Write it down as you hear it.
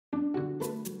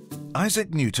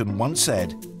Isaac Newton once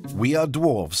said, "We are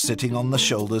dwarves sitting on the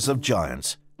shoulders of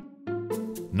giants."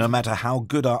 No matter how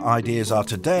good our ideas are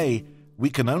today, we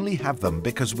can only have them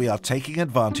because we are taking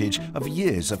advantage of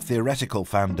years of theoretical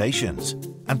foundations.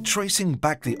 And tracing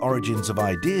back the origins of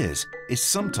ideas is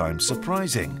sometimes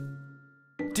surprising.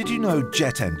 Did you know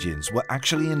jet engines were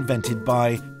actually invented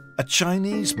by a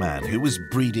Chinese man who was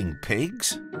breeding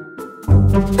pigs?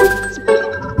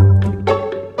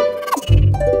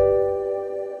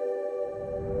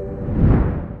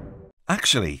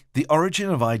 Actually, the origin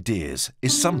of ideas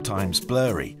is sometimes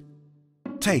blurry.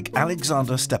 Take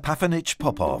Alexander Stepanovich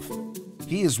Popov.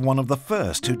 He is one of the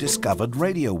first who discovered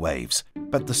radio waves,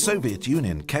 but the Soviet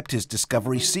Union kept his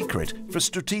discovery secret for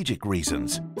strategic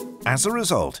reasons. As a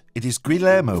result, it is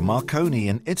Guglielmo Marconi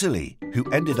in Italy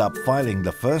who ended up filing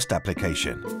the first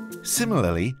application.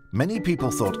 Similarly, many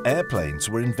people thought airplanes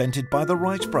were invented by the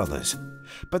Wright brothers,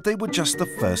 but they were just the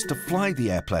first to fly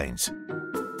the airplanes.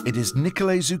 It is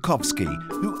Nikolai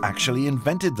Zhukovsky who actually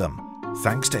invented them,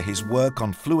 thanks to his work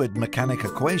on fluid mechanic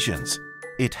equations.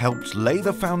 It helped lay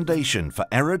the foundation for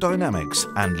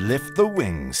aerodynamics and lift the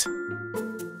wings.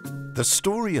 The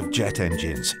story of jet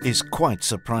engines is quite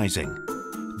surprising.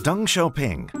 Deng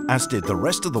Xiaoping, as did the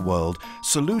rest of the world,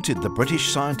 saluted the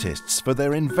British scientists for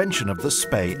their invention of the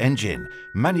Spey engine,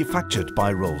 manufactured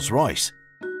by Rolls-Royce.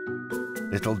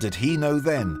 Little did he know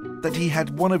then that he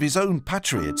had one of his own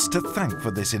patriots to thank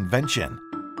for this invention.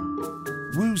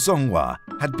 Wu Zonghua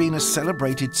had been a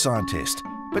celebrated scientist,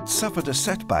 but suffered a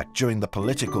setback during the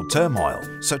political turmoil,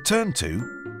 so turned to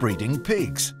breeding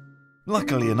pigs.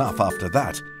 Luckily enough, after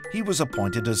that, he was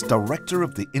appointed as director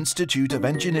of the Institute of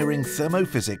Engineering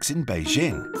Thermophysics in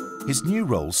Beijing. His new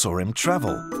role saw him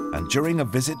travel, and during a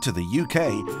visit to the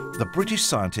UK, the British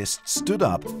scientists stood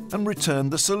up and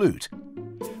returned the salute.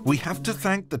 We have to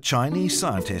thank the Chinese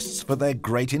scientists for their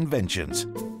great inventions.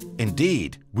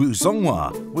 Indeed, Wu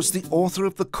Zonghua was the author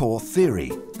of the core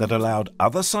theory that allowed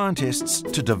other scientists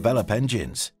to develop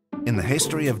engines. In the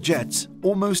history of jets,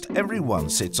 almost everyone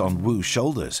sits on Wu's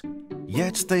shoulders,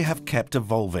 yet they have kept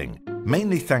evolving,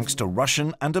 mainly thanks to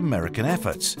Russian and American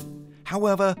efforts.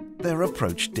 However, their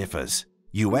approach differs.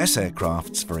 US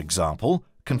aircrafts, for example,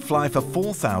 can fly for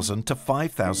 4,000 to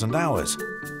 5,000 hours,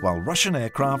 while Russian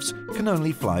aircrafts can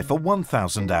only fly for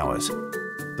 1,000 hours.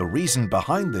 The reason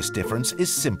behind this difference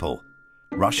is simple.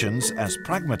 Russians, as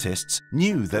pragmatists,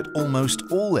 knew that almost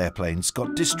all airplanes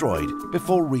got destroyed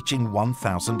before reaching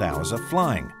 1,000 hours of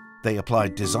flying. They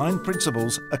applied design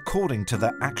principles according to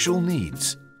their actual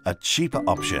needs, a cheaper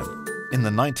option. In the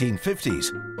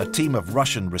 1950s, a team of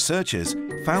Russian researchers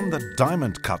found that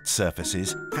diamond-cut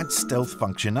surfaces had stealth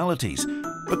functionalities,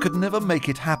 but could never make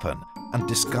it happen and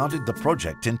discarded the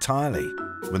project entirely.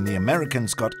 When the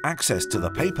Americans got access to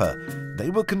the paper, they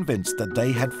were convinced that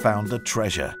they had found a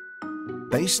treasure.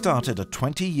 They started a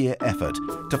 20-year effort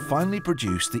to finally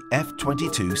produce the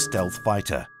F-22 stealth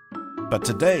fighter. But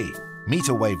today,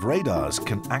 meter wave radars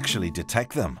can actually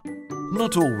detect them.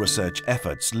 Not all research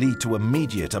efforts lead to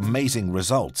immediate amazing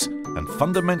results, and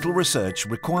fundamental research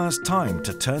requires time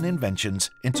to turn inventions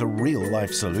into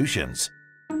real-life solutions.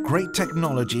 Great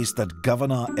technologies that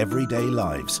govern our everyday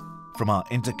lives, from our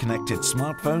interconnected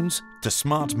smartphones to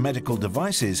smart medical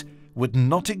devices, would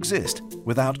not exist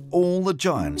without all the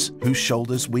giants whose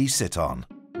shoulders we sit on.